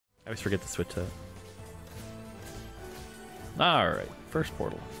always forget to switch to it. Alright, first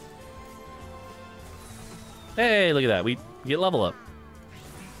portal. Hey, look at that. We get level up.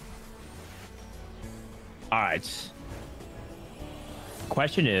 Alright.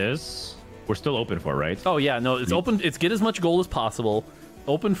 Question is, we're still open for it, right? Oh yeah, no, it's open. It's get as much gold as possible,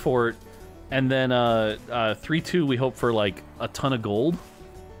 open fort, and then 3-2 we hope for like a ton of gold.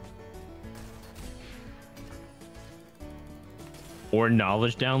 Or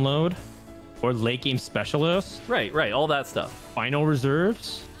knowledge download, or late game specialist. Right, all that stuff. Final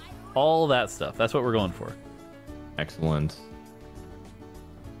reserves. All that stuff. That's what we're going for. Excellent.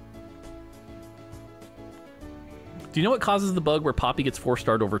 Do you know what causes the bug where Poppy gets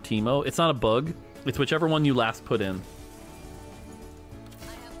 4-starred over Teemo? It's not a bug. It's whichever one you last put in.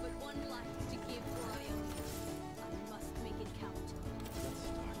 I have but one life to give Orion. I must make it count. Let's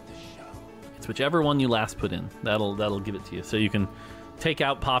start the show. It's whichever one you last put in. That'll give it to you. So you can take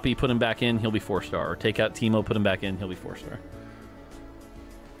out Poppy, put him back in, he'll be 4-star. Or take out Teemo, put him back in, he'll be 4-star.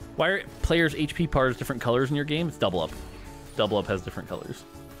 Why are players' HP bars different colors in your game? It's double up. Double up has different colors.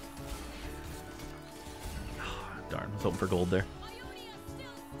 Darn, I was hoping for gold there.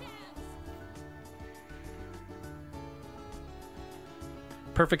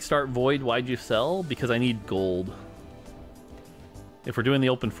 Perfect start Void, why'd you sell? Because I need gold. If we're doing the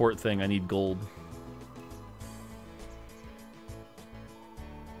open fort thing, I need gold.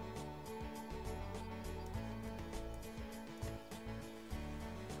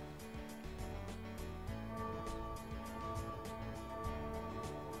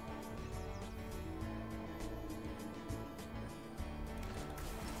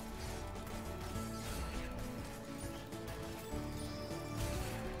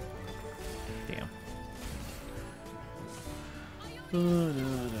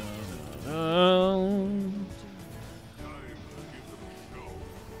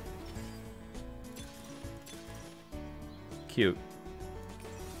 Cute.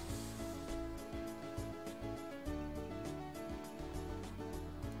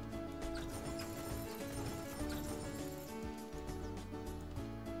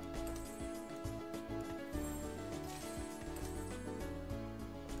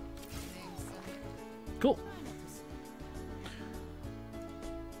 Cool.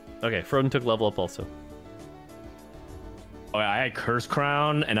 Okay, Froden took level up also. Oh, I had Curse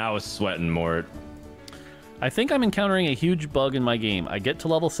Crown, and I was sweating more. I think I'm encountering a huge bug in my game. I get to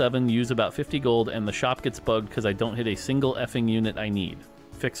level 7, use about 50 gold, and the shop gets bugged because I don't hit a single effing unit I need.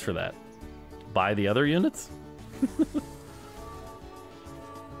 Fix for that. Buy the other units?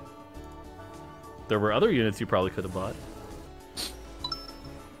 There were other units you probably could have bought.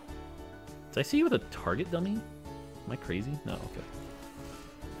 Did I see you with a target dummy? Am I crazy? No, okay.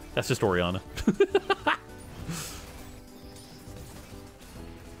 That's just Oriana.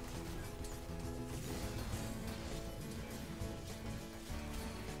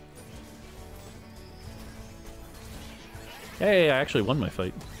 Hey, I actually won my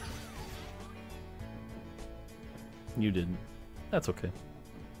fight. You didn't. That's okay.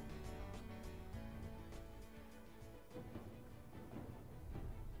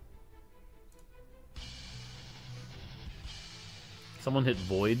 Someone hit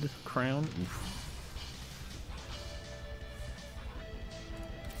Void Crown? Oof.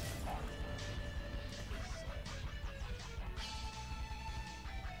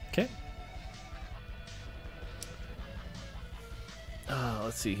 Okay.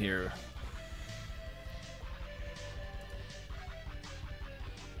 Let's see here.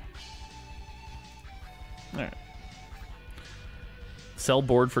 All right. Sell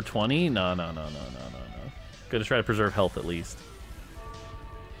board for 20? No. Gonna try to preserve health at least.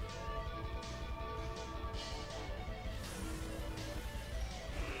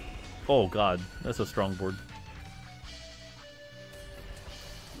 Oh god, that's a strong board.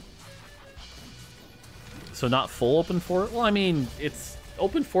 So not full open fort? Well, I mean, it's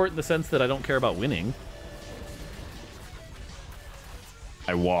open fort in the sense that I don't care about winning.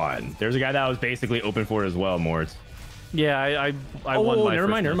 I won. There's a guy that was basically open for it as well, Mort. Yeah, I won my never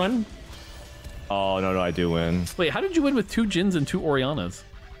first mind. match. Oh, no, I do win. Wait, how did you win with 2 Jins and 2 Orianas?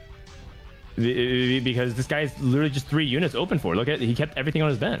 Because this guy's literally just 3 units open for it. Look at he kept everything on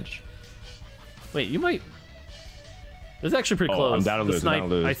his bench. Wait, you might... This is actually pretty close. I'm down to lose.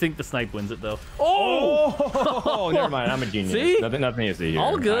 I think the snipe wins it, though. Oh, never mind. I'm a genius. See? Nothing to see here.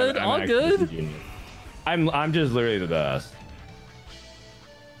 All good, I'm all actually good. a genius. I'm just literally the best.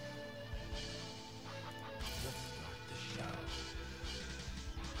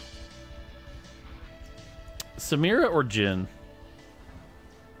 Samira or Jin?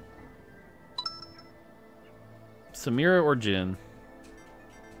 Samira or Jin?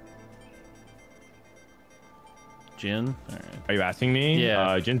 Jin? Alright. Are you asking me?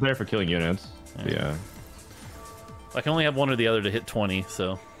 Yeah. Jin's better for killing units. Alright. Yeah. I can only have one or the other to hit 20,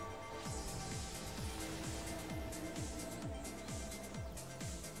 so.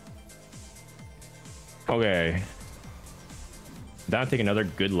 Okay. Down take another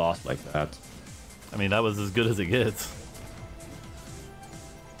good loss like that. I mean, that was as good as it gets.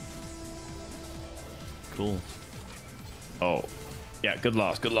 Cool. Oh. Yeah, good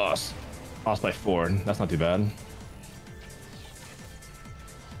loss, good loss. Lost by 4. That's not too bad.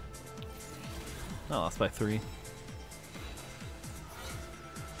 Oh, lost by 3.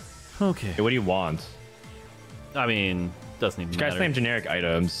 Okay. Hey, what do you want? I mean, doesn't even Just gotta matter. slam generic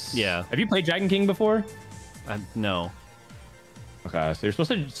items. Yeah. Have you played Dragon King before? No. Okay, so you're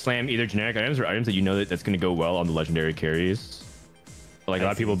supposed to slam either generic items or items that you know that's going to go well on the legendary carries. Like a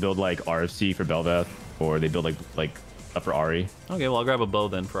lot of people build like RFC for Bel'veth, or they build like up for Ari. Okay, well, I'll grab a bow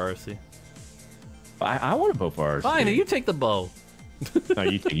then for RFC. I want a bow for RFC. Fine, you take the bow. No,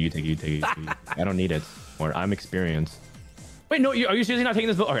 you take it. I don't need it. Or I'm experienced. Wait, no, are you seriously not taking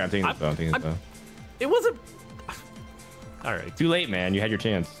this bow? Okay, I'm taking this bow. I'm taking this bow. It wasn't. All right. Too late, man. You had your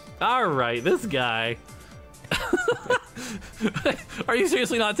chance. All right, this guy. Are you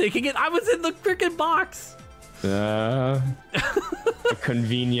seriously not taking it? I was in the freaking box. A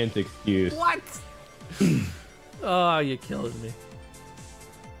convenient excuse. What? Oh, you're killing me.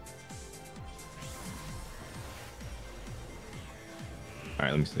 All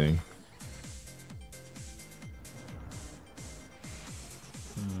right, let me see.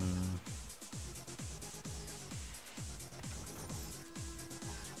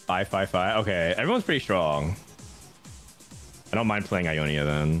 Five. Okay, everyone's pretty strong. I don't mind playing Ionia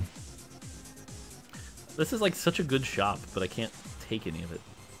then. This is like such a good shop, but I can't take any of it.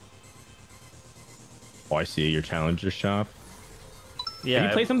 Oh, I see your challenger shop. Yeah.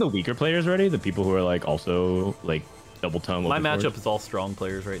 Have you played some of the weaker players already? The people who are like also like double tongue. My matchup is all strong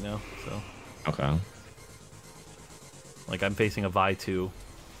players right now, so. Okay. Like I'm facing a Vi 2.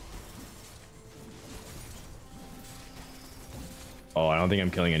 Oh, I don't think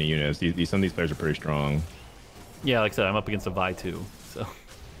I'm killing any units. Some of these players are pretty strong. Yeah, like I said, I'm up against a Vi 2, so.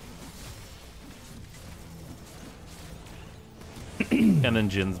 And then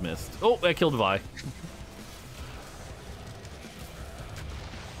Jin's missed. Oh, I killed Vi.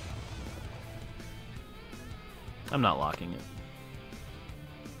 I'm not locking it.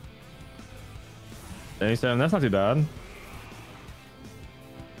 77, that's not too bad.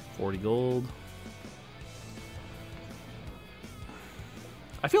 40 gold.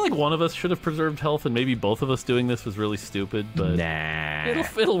 I feel like one of us should have preserved health, and maybe both of us doing this was really stupid, but Nah.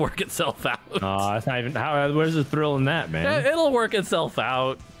 it'll work itself out. Oh, that's not even. Where's the thrill in that, man? It'll work itself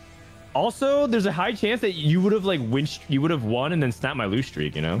out. Also, there's a high chance that you would have like you would have won and then snapped my loose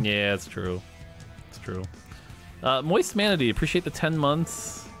streak. You know? Yeah, it's true. It's true. Moist Manatee, appreciate the 10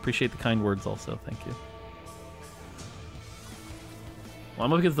 months. Appreciate the kind words also. Thank you. Well,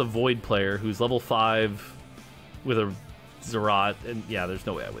 I'm up against the Void player who's level 5 with a Zerat, and yeah, there's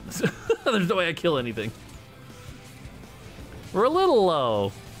no way I win this. There's no way I kill anything. We're a little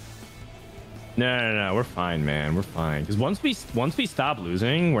low. No, we're fine, man. We're fine. Because once we stop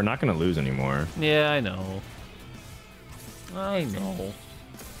losing, we're not gonna lose anymore. Yeah, I know. I know.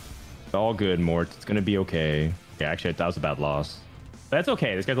 It's all good, Mort. It's gonna be okay. Yeah, actually, that was a bad loss. But that's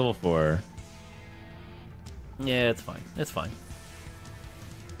okay. This guy's level 4. Yeah, it's fine. It's fine.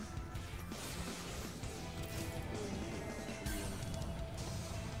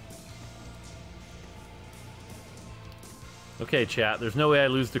 Okay, chat. There's no way I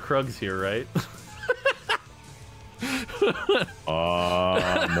lose to Krugs here, right?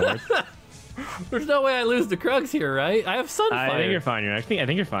 Mort. There's no way I lose to Krugs here, right? I have Sunfire. I think you're fine. I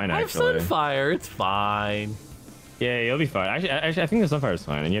think you're fine. I have Actually, Sunfire. It's fine. yeah, you'll be fine. Actually, I think the Sunfire is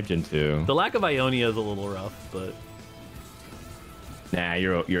fine, and you have Jin too. The lack of Ionia is a little rough, but Nah,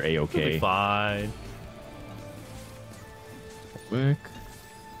 you're it'll be a-okay. fine. Quick.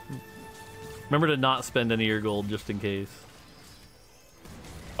 Remember to not spend any of your gold just in case.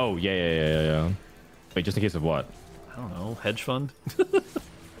 Oh yeah. Wait, just in case of what? I don't know. Hedge fund?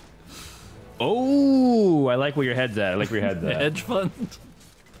 Oh, I like where your head's at. Hedge fund?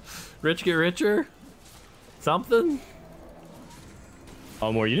 Rich get richer? Something?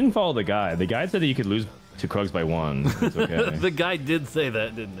 Oh, More, you didn't follow the guide. The guide said that you could lose to Krugs by 1. It's okay. The guy did say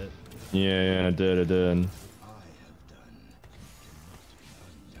that, didn't it? Yeah, it did.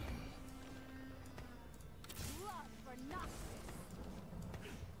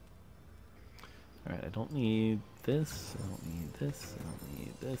 Alright, I don't need this. I don't need this. I don't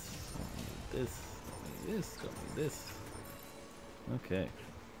need this. I don't need this. I don't need this. I don't need this. Okay.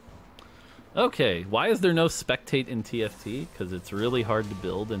 Okay, why is there no spectate in TFT? Because it's really hard to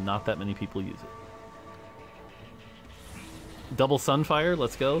build and not that many people use it. Double Sunfire,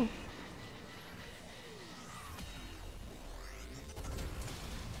 let's go.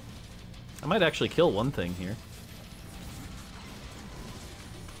 I might actually kill one thing here.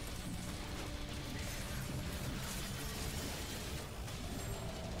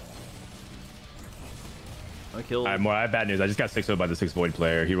 I killed. I have bad news. I just got 6-0 by the 6 Void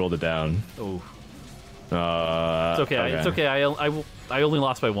player. He rolled it down. Oh. It's It's okay. It's okay. I only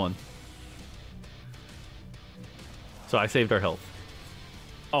lost by 1. So I saved our health.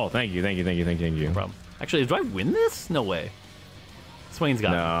 Oh, thank you. No problem. Actually, do I win this? No way. Swain's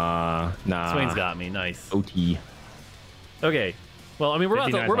got me. Nah. Swain's got me. Nice. OT. Okay. Well, I mean, we're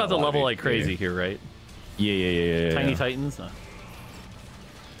about to level like crazy Yeah. here, right? Yeah. Tiny Titans. No.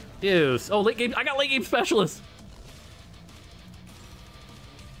 Ew. Oh, late game. I got late game specialist.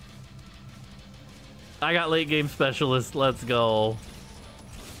 Let's go.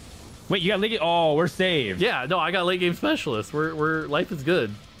 Wait, you got late. Oh, we're saved. Yeah. No, I got late game specialist. We're life is good.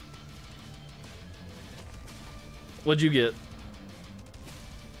 What'd you get?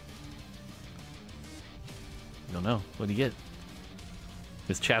 I don't know. What'd he get?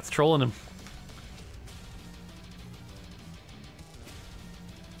 His chat's trolling him.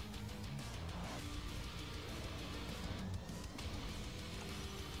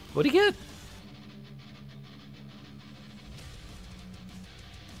 What'd he get?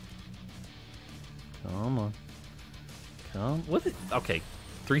 Come on. Come. What's it? Okay.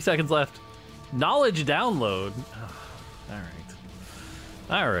 3 seconds left. Knowledge download.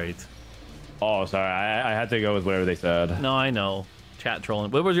 All right. Oh, sorry. I had to go with whatever they said. No, I know. Chat trolling.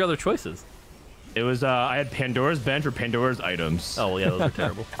 What were your other choices? It was I had Pandora's Bench or Pandora's items. Oh, well, yeah, those are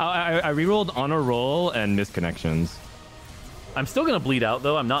terrible. I rerolled on a roll and missed connections. I'm still gonna bleed out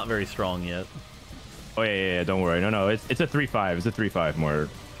though. I'm not very strong yet. Oh yeah. Don't worry. No. It's a 3-5. It's a 3-5 more.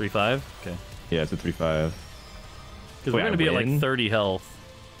 3-5. Okay. Yeah, it's a 3-5. Because we're gonna be at like 30 health.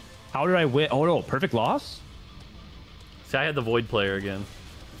 How did I win? Oh no, perfect loss. See, I had the Void player again.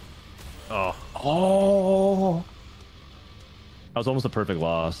 Oh. Oh. That was almost a perfect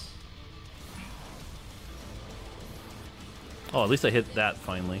loss. Oh, at least I hit that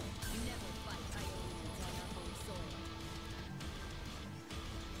finally.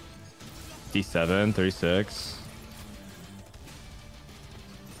 D7, 36.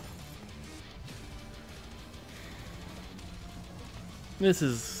 This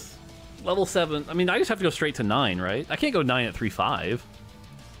is level 7. I mean, I just have to go straight to 9, right? I can't go 9 at 3-5.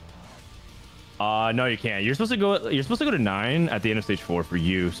 No, you can't. You're supposed to go to 9 at the end of stage 4 for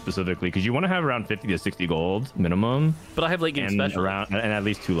you specifically, because you want to have around 50 to 60 gold minimum. But I have late game specialist. And at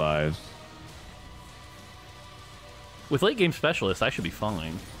least 2 lives. With late game specialist, I should be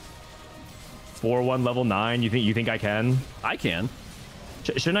fine. 4-1 level 9. You think I can? I can.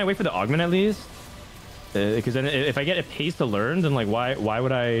 Shouldn't I wait for the augment at least? Because then if I get a pace to learn, then like why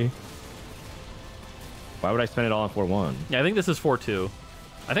would I spend it all on 4-1? Yeah, I think this is 4-2.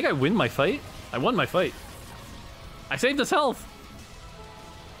 I think I win my fight. I won my fight. I saved his health.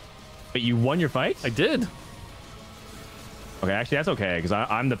 But you won your fight? I did. Okay, actually that's okay because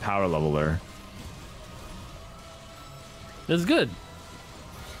I'm the power leveler. This is good.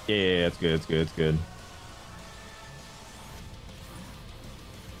 Yeah, it's good. It's good.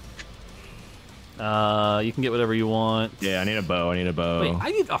 You can get whatever you want. Yeah, I need a bow. Wait,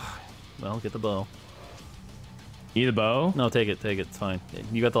 I need. Oh, well, get the bow. You need a bow? No, take it. It's fine.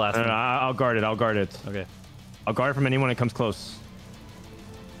 You got the last No, one. I'll guard it. Okay. I'll guard it from anyone that comes close.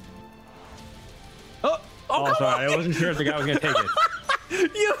 Oh, come sorry. on. I wasn't sure if the guy was gonna take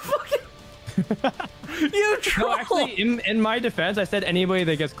it. You fucking. You troll. No, actually, in my defense, I said anybody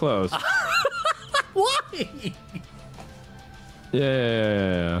that gets close. Why?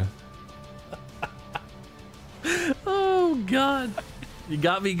 Yeah. Oh God, you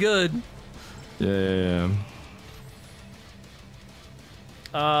got me good. Yeah.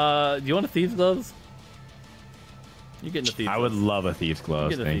 Do you want a Thieves' Gloves? You getting a Thieves' I Gloves. would love a Thieves'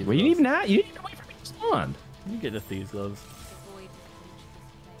 Gloves. Get a Thing. Thieves' Well, you didn't even Gloves. you didn't even wait for me to respond. You getting a Thieves' Gloves.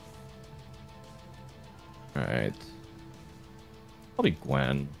 All right. Probably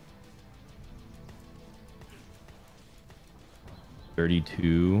Gwen.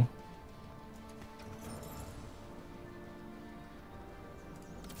 32.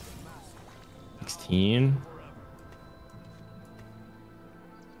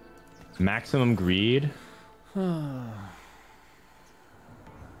 Maximum greed.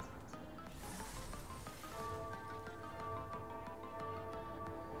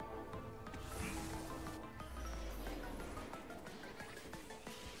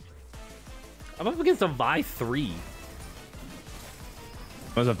 I'm up against a Vi 3.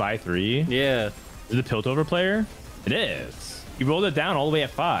 That was a Vi 3? Yeah. Is it a Piltover player? It is. You rolled it down all the way at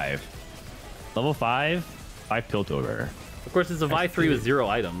 5. Level 5, 5 Piltover. Of course, it's a Vi 3 with 0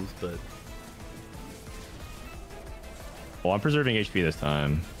 items, but... Well, I'm preserving HP this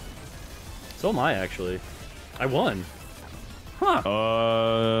time. So am I, actually. I won. Huh.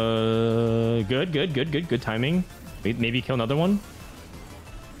 Good timing. Maybe kill another one?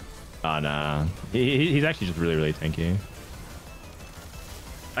 Oh, nah. He's actually just really tanky.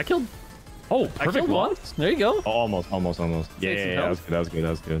 I killed... Oh, I perfect killed one. loss. There you go. Oh, almost. Save some Yeah, health. that was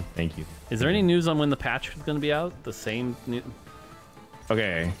good. Thank you. Is there any news on when the patch is going to be out? The same new...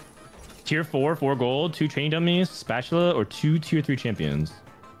 Okay. Tier 4, 4 gold, 2 training dummies, spatula, or 2 tier 3 champions?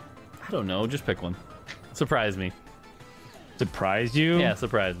 I don't know. Just pick one. Surprise me. Surprised you? Yeah,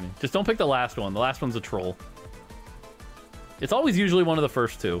 surprise me. Just don't pick the last one. The last one's a troll. It's always usually one of the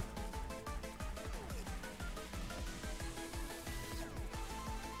first two.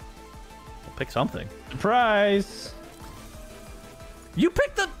 Well, pick something. Surprise! You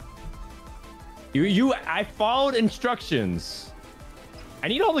picked the... I followed instructions. I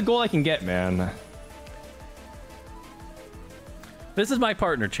need all the gold I can get, man. This is my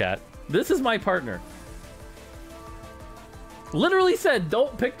partner, chat. This is my partner. Literally said,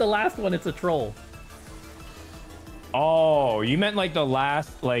 don't pick the last one. It's a troll. Oh, you meant like the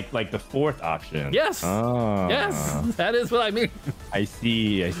last, like the fourth option. Yes. Oh. Yes, that is what I mean. I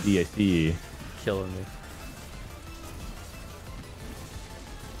see. Killing me.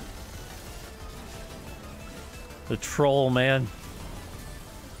 The troll, man.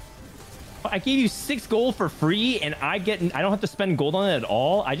 I gave you 6 gold for free, and I don't have to spend gold on it at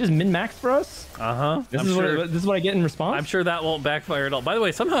all. I just min-max for us. This is what I get in response. I'm sure that won't backfire at all. By the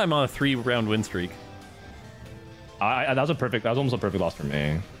way, somehow I'm on a 3-round win streak. That was almost a perfect loss for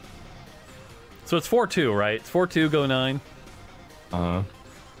me. So it's 4-2, right? It's 4-2, go 9.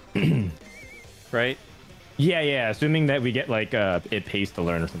 Right? Yeah. Assuming that we get like it pays to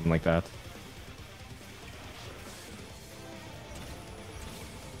learn or something like that.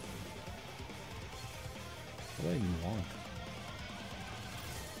 What do I even want?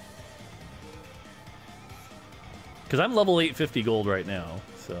 Because I'm level 850 gold right now,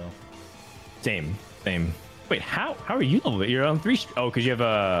 so... Same. Wait, how are you level? You're on 3... Oh, because you have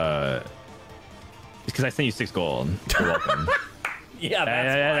a... It's because I sent you 6 gold. You're welcome. Yeah,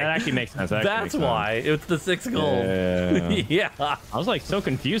 that actually makes sense. That's why. It's the 6 gold. Yeah. Yeah. I was like so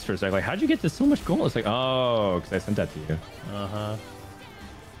confused for a second. Like, how'd you get to so much gold? It's like, oh, because I sent that to you. Uh-huh.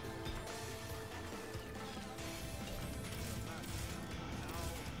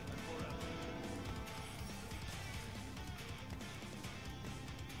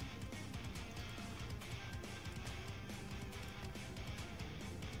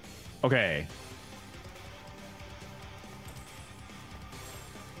 Okay.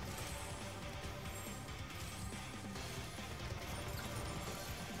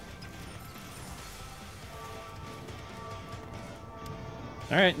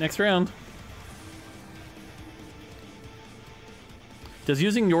 All right, next round. Does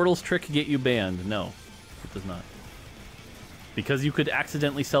using Yordle's trick get you banned? No, it does not. Because you could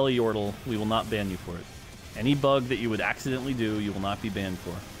accidentally sell a Yordle, we will not ban you for it. Any bug that you would accidentally do, you will not be banned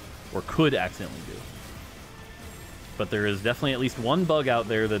for. Or could accidentally do. But there is definitely at least one bug out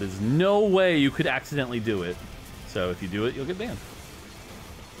there that is no way you could accidentally do it. So if you do it, you'll get banned.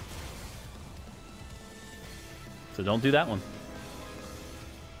 So don't do that one.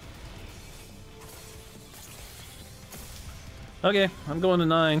 Okay, I'm going to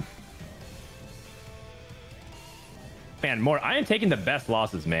 9. Man, I am taking the best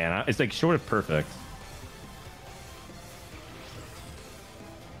losses, man. It's like short of perfect.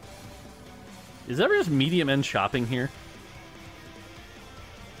 Is there just medium end shopping here?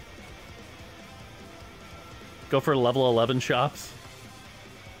 Go for level 11 shops?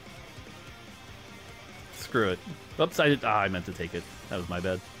 Screw it. Oops, I meant to take it. That was my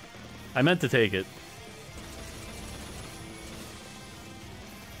bad. I meant to take it.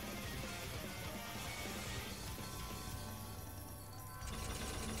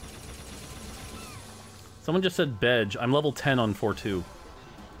 Someone just said Bedge. I'm level 10 on 4-2.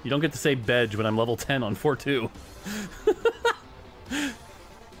 You don't get to say Bedge when I'm level 10 on 4-2.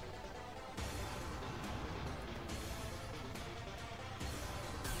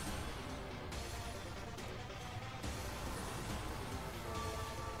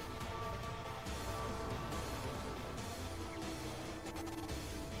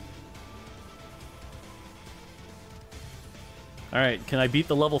 Alright, can I beat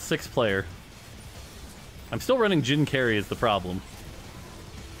the level 6 player? I'm still running Jin Carry is the problem.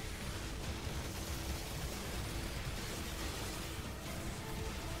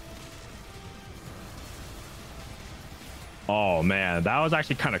 Oh man, that was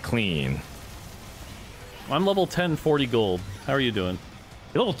actually kind of clean. I'm level 10, 40 gold. How are you doing?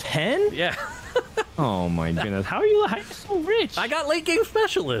 You're level 10? Yeah. Oh my goodness. How are you so rich? I got late game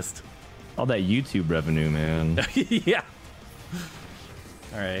specialist. All that YouTube revenue, man. Yeah.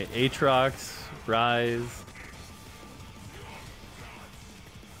 All right, Aatrox, Rise.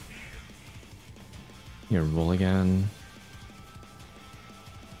 Here, roll again.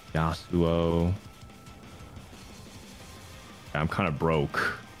 Yasuo. I'm kind of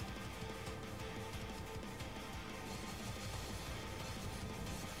broke.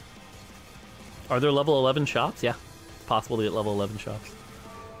 Are there level 11 shops? Yeah, possible to get level 11 shops.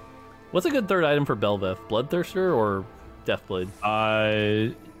 What's a good third item for Bel'veth? Bloodthirster or Deathblade?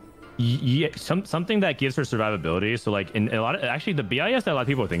 Yeah, something that gives her survivability. So like in a lot of actually the BIS that a lot of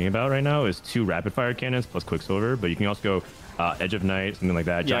people are thinking about right now is 2 rapid fire cannons plus Quicksilver, but you can also go Edge of Night, something like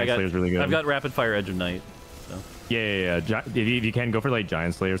that. Giant Slayer is really good. I've got rapid fire Edge of Night. So. Yeah. If you can go for like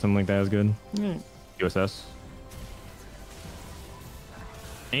Giant Slayer or something like that is good. USS.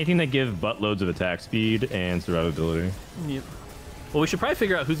 Anything that gives buttloads of attack speed and survivability. Yep. Well, we should probably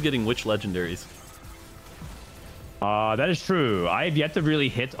figure out who's getting which legendaries. That is true. I've yet to really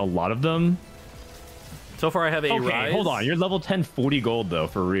hit a lot of them. So far, I have a okay, Rise. Hold on. You're level 10, 40 gold though,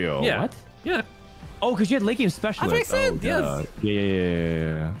 for real. Yeah. What? Yeah. Oh, because you had late game specialist. That's what I said. Oh, Yes.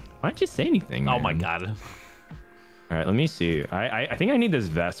 Yeah. Why didn't you say anything? Oh man? my god. All right, let me see. I think I need this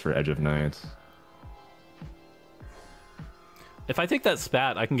vest for Edge of Night. If I take that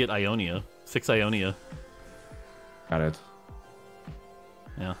spat, I can get Ionia. 6 Ionia. Got it.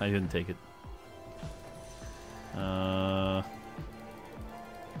 Yeah, I didn't take it. I'm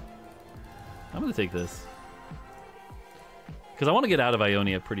gonna take this. Because I want to get out of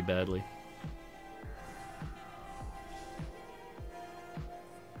Ionia pretty badly.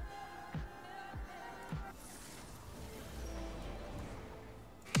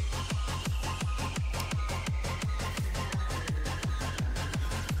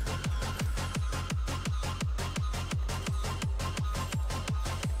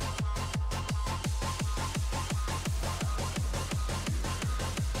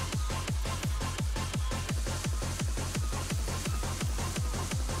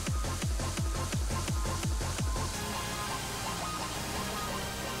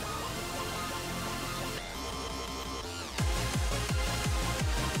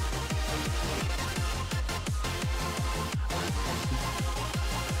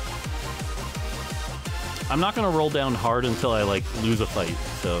 I'm not gonna roll down hard until I like lose a fight.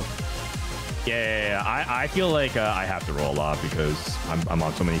 So Yeah. I feel like I have to roll a lot because I'm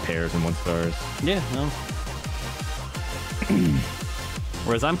on so many pairs and 1-stars. yeah, no.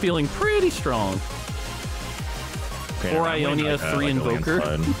 Whereas I'm feeling pretty strong. Okay, 4 I'm winning Ionia, like, 3 like a Invoker.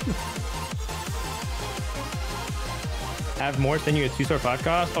 landslide. Have more send you a 2-star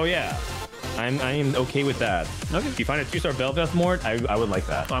podcast? Oh yeah. I am okay with that. Okay. If you find a 2-star Bel'veth Mort, I would like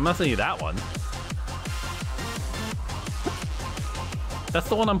that. Oh, I'm not sending you that one. That's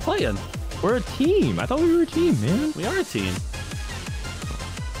the one I'm playing. We're a team. I thought we were a team, man. We are a team.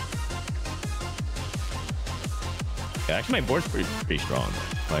 Yeah, actually, my board's pretty strong.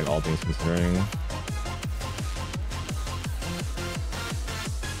 Like all things considering.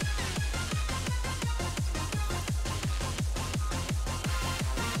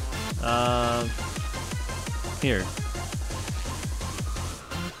 Here.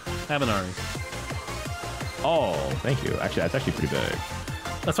 Have an Ari. Oh, thank you. Actually, that's actually pretty big.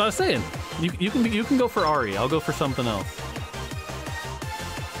 That's what I was saying. You can go for Ari. I'll go for something else.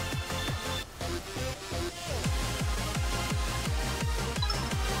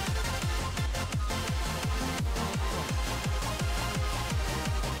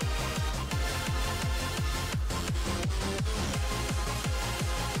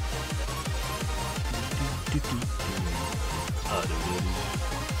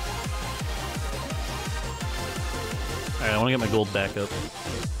 Alright, I want to get my gold back up.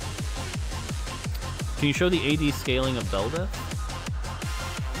 Can you show the AD scaling of Bel'veth?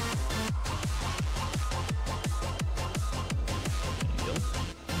 There you go.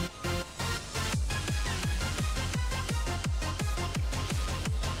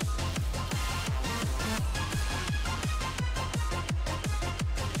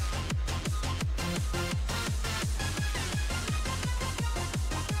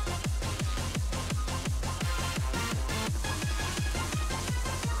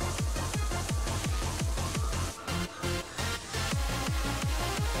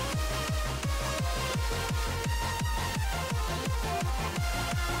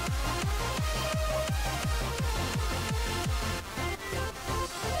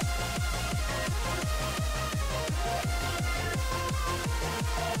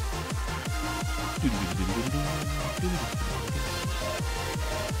 All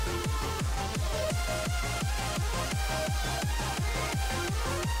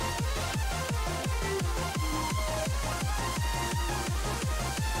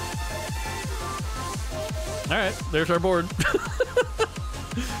right, there's our board.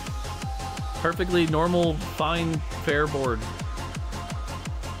 Perfectly normal, fine, fair board.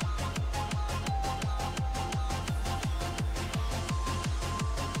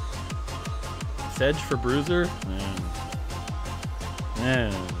 Sedge for Bruiser?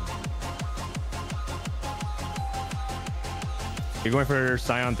 You're going for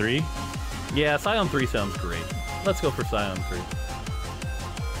Scion 3? Yeah, Scion 3 sounds great. Let's go for Scion 3.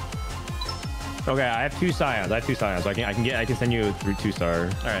 Okay, I have 2 Scions. So I can send you a 2-star. All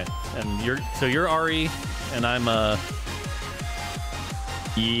right, and you're Ari, and I'm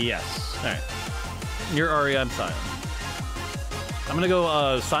Yes. All right. You're Ari, I'm Scion. I'm gonna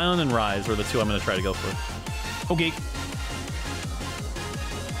go Scion and Rise are the 2 I'm gonna try to go for. Okay.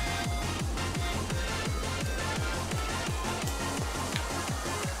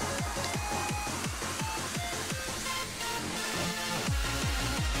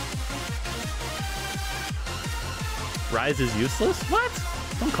 Rise is useless? What?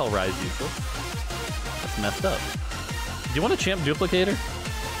 Don't call Rise useless. That's messed up. Do you want a champ duplicator?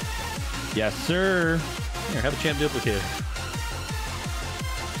 Yes, sir. Here, have a champ duplicator.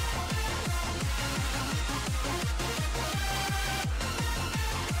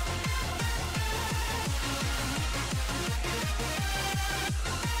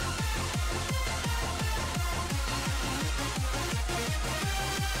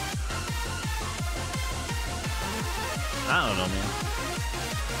 I don't know, man.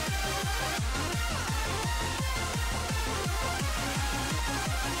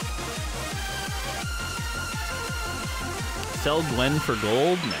 Sell Gwen for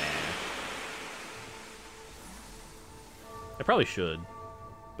gold? Nah. I probably should,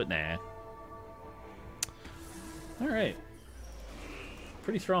 but nah. All right.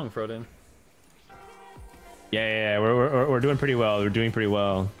 Pretty strong, Frodin. Yeah. We're doing pretty well. We're doing pretty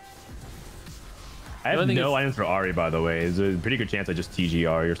well. I have no items for Ari, by the way. There's a pretty good chance I just TG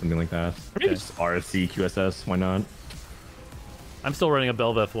Ari or something like that. Or maybe just RFC, QSS. Why not? I'm still running a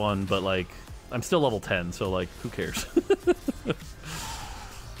Bel'veth 1, but, like, I'm still level 10, so, like, who cares?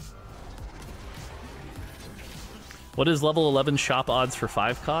 What is level 11 shop odds for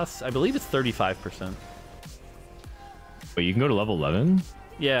 5 costs? I believe it's 35%. Wait, you can go to level 11?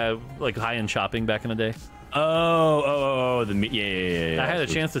 Yeah, like high-end shopping back in the day. Yeah. I had a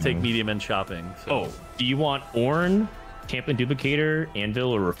chance to take medium-end shopping. So. Oh, do you want Ornn, Champion Duplicator,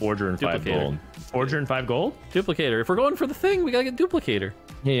 Anvil, or Reforger and 5 gold? Forger and 5 gold? Duplicator. If we're going for the thing, we gotta get Duplicator.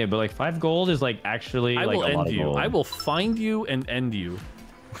 Yeah, but like 5 gold is like actually I like will a lot end of you. gold. I will find you and end you.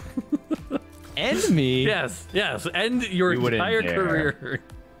 End me? Yes. End your entire career.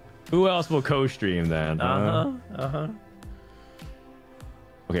 Who else will co-stream then?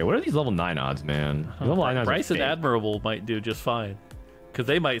 Okay, what are these level 9 odds, man? Level 9 odds Bryce and Admirable might do just fine. Because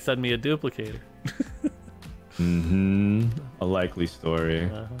they might send me a duplicator. A likely story.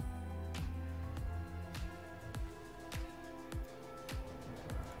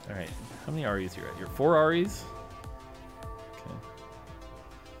 Alright, how many Aries are you at? You're 4 Aries? Okay.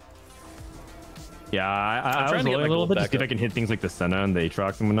 Yeah, I was rolling a little bit to see if I can hit things like the Senna and the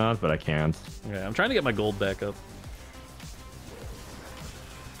Aatrox and whatnot, but I can't. Okay, I'm trying to get my gold back up.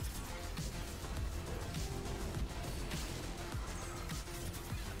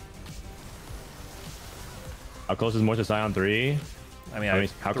 How close is more to Scion 3? I mean,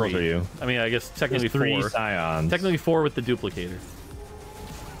 how close are you? I mean, I guess technically 3 4. Scions. Technically 4 with the duplicator.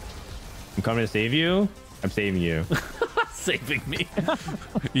 I'm coming to save you. I'm saving you. Saving me.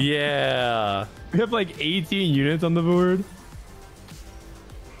 Yeah. We have like 18 units on the board.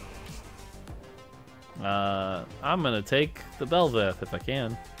 I'm gonna take the Bel'veth if I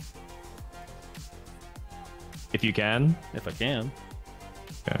can. If you can. If I can.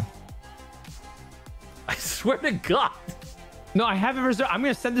 Okay. I swear to God. No, I have it reserved. I'm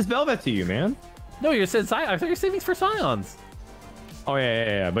gonna send this Bel'veth to you, man. No, you said Scion. I thought you were saving for Scions. Oh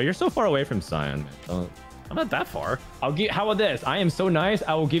yeah. But you're so far away from Scion, man. I'm not that far. I'll give. How about this? I am so nice.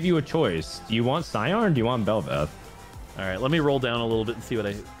 I will give you a choice. Do you want Scion or do you want Bel'veth? All right, let me roll down a little bit and see what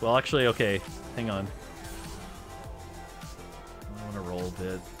I. Well, actually, okay. Hang on. I want to roll a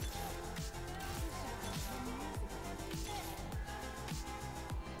bit.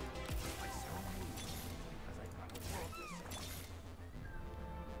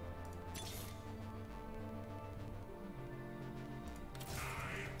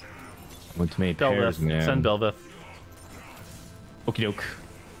 Too many pairs, Bel'veth. man. Send Bel'veth. Okie doke.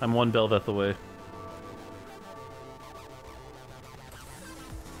 I'm 1 Bel'veth away.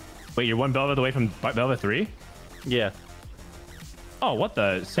 Wait, you're one Bel'veth away from Bel'veth 3? Yeah. Oh, what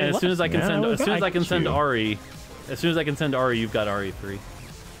the? Say And as soon as I can send, as soon as I can send you. Ari, as soon as I can send Ari, you've got Ari 3.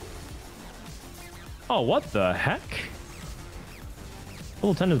 Oh, what the heck?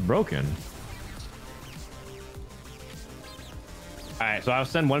 Little 10 is broken. All right, so I'll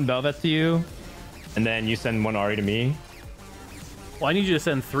send one Bel'veth to you, and then you send one Ari to me. Well, I need you to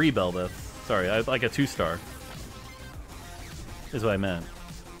send 3 Bel'veth. Sorry, I like a 2-star. Is what I meant.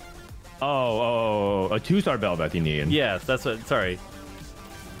 Oh, a 2-star Bel'veth you need. Yes, that's what. Sorry.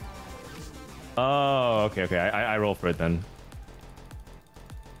 Oh, okay. I roll for it then.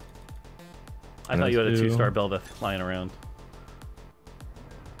 I thought you had a 2-star Bel'veth lying around.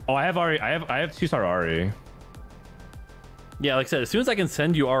 Oh, I have Ari. I have 2-star Ari. Yeah, like I said, as soon as I can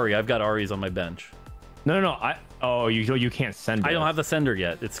send you Ari, I've got Ari's on my bench. No. Oh, you can't send it. I don't have the sender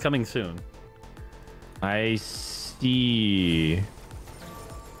yet. It's coming soon. I see.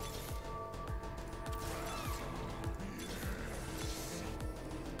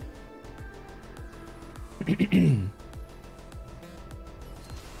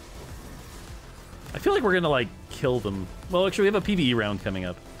 I feel like we're gonna like kill them. Well, actually, we have a PvE round coming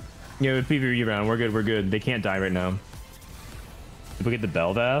up. Yeah, with PvE round, we're good. They can't die right now. Duplicate the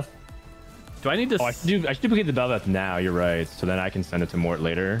Bel'veth. Do I need to? Oh, I should duplicate the Bel'veth now. You're right. So then I can send it to Mort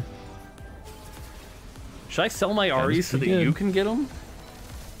later. Should I sell my Aris so that good. you can get them?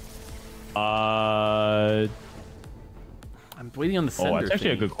 I'm waiting on the sender. Oh, that's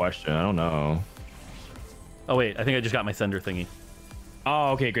actually a thingy. good question. I don't know. Oh wait, I think I just got my sender thingy.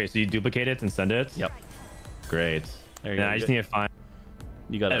 Oh, okay, great. So you duplicate it and send it. Yep. Great. There you Then go. I just need to find.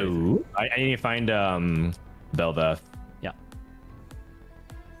 You got it. Oh, I need to find Bel'veth. Yeah.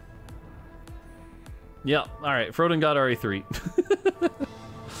 Yeah. All right. Froden got RE3.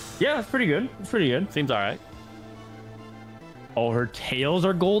 Yeah, it's pretty good. It's pretty good. Seems all right. Oh, her tails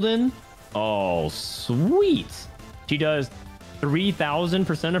are golden. Oh, sweet. She does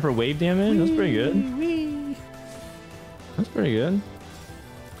 3,000% of her wave damage. That's pretty good. That's pretty good.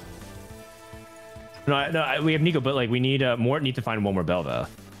 No, we have Nico, but like we need Mort need to find one more Bel'veth.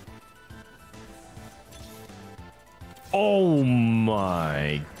 Oh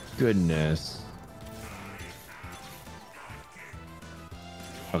my goodness.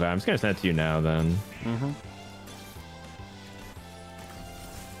 Okay, I'm just gonna send it to you now then. Mm-hmm.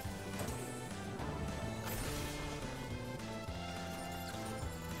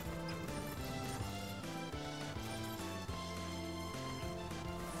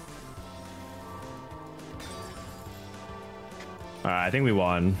 I think we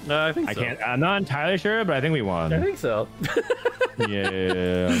won. I think so. I'm not entirely sure, but I think we won. I think so.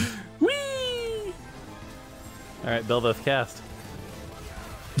 Yeah. Whee! All right, Bel'veth cast.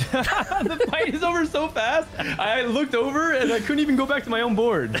 The fight is over so fast. I looked over and I couldn't even go back to my own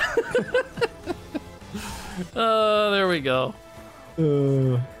board. There we go.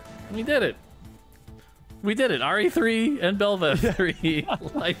 We did it. We did it. RE3 and Bel'veth 3.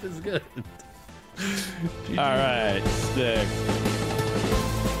 Life is good. All right, sick.